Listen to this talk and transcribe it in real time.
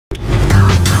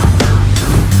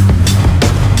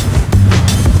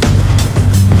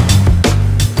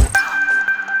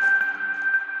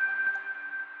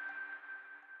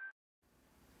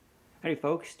Hey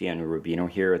folks, Daniel Rubino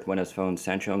here with Windows Phone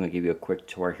Central. I'm going to give you a quick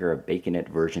tour here of Baconit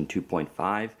version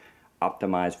 2.5,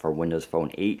 optimized for Windows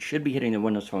Phone 8. Should be hitting the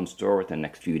Windows Phone store within the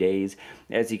next few days.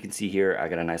 As you can see here, I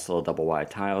got a nice little double wide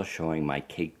tile showing my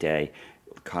Cake Day,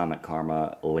 Comment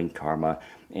Karma, Link Karma,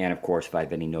 and of course if I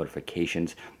have any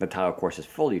notifications. The tile of course is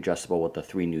fully adjustable with the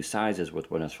 3 new sizes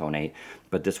with Windows Phone 8,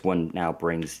 but this one now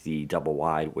brings the double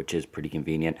wide, which is pretty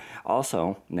convenient.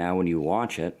 Also, now when you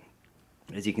launch it,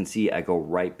 as you can see, I go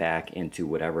right back into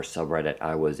whatever subreddit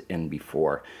I was in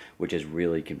before, which is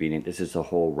really convenient. This is a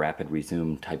whole rapid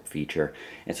resume type feature,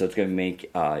 and so it's going to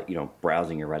make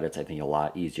browsing your Reddits, I think, a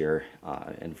lot easier,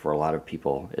 and for a lot of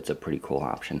people it's a pretty cool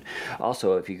option.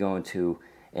 Also, if you go into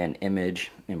an image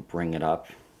and bring it up,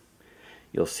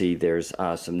 you'll see there's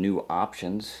some new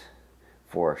options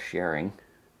for sharing.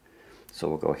 So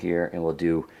we'll go here and we'll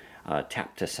do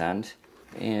tap to send,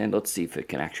 and let's see if it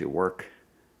can actually work.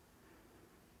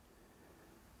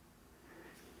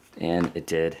 And it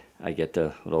did. I get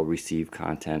the little receive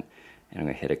content, and I'm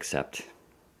going to hit accept.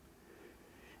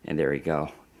 And there we go.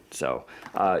 So,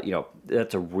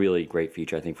 that's a really great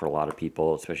feature, I think, for a lot of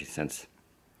people, especially since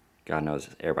God knows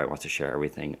everybody wants to share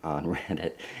everything on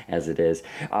Reddit as it is.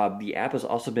 The app has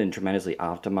also been tremendously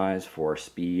optimized for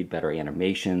speed, better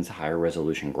animations, higher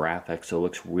resolution graphics, so it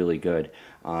looks really good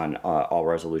on all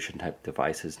resolution type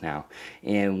devices now.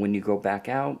 And when you go back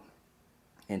out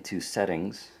into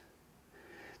settings,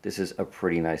 this is a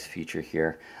pretty nice feature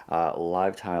here,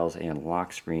 live tiles and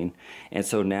lock screen, and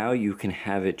so now you can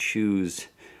have it choose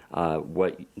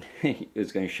what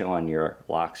is going to show on your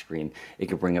lock screen. It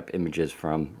can bring up images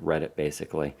from Reddit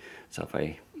basically. So if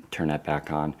I turn that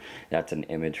back on, that's an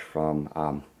image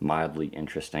from Mildly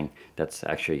Interesting. That's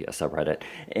actually a subreddit,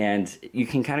 and you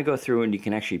can kind of go through and you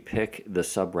can actually pick the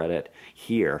subreddit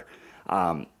here.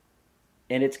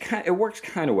 And it works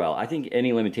kind of well. I think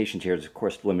any limitations here is of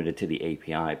course limited to the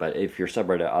API, but if your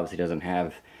subreddit obviously doesn't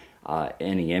have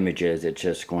any images, it's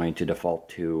just going to default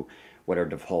to whatever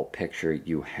default picture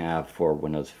you have for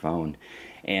Windows Phone.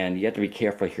 And you have to be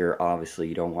careful here. Obviously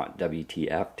you don't want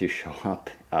WTF to show up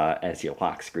as your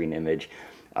lock screen image.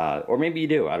 Or maybe you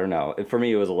do, I don't know. For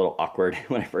me it was a little awkward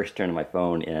when I first turned on my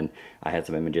phone and I had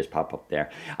some images pop up there.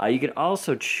 You can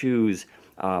also choose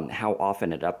how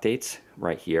often it updates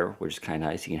right here, which is kind of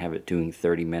nice. You can have it doing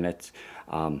 30 minutes,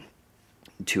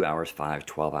 2 hours, 5,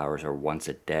 12 hours, or once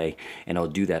a day, and it'll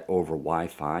do that over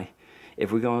Wi-Fi.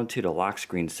 If we go into the lock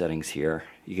screen settings here,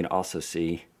 you can also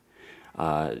see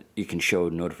you can show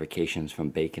notifications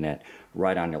from Baconit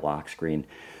right on your lock screen.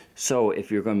 So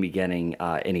if you're going to be getting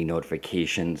any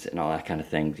notifications and all that kind of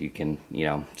things, you can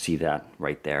see that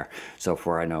right there. So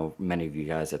for I know many of you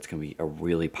guys, that's going to be a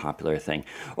really popular thing.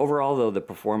 Overall though, the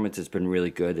performance has been really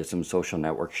good. There's some social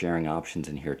network sharing options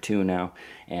in here too now,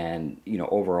 and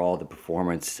overall the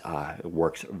performance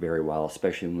works very well,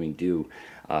 especially when we do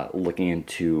looking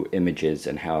into images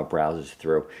and how it browses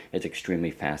through. It's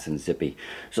extremely fast and zippy.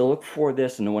 So look for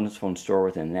this in the Windows Phone store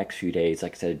within the next few days.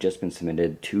 Like I said, it's just been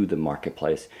submitted to the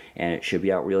marketplace, and it should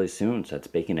be out really soon. So that's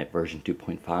Baconit version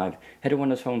 2.5. Head to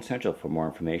Windows Phone Central for more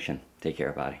information. Take care,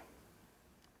 everybody.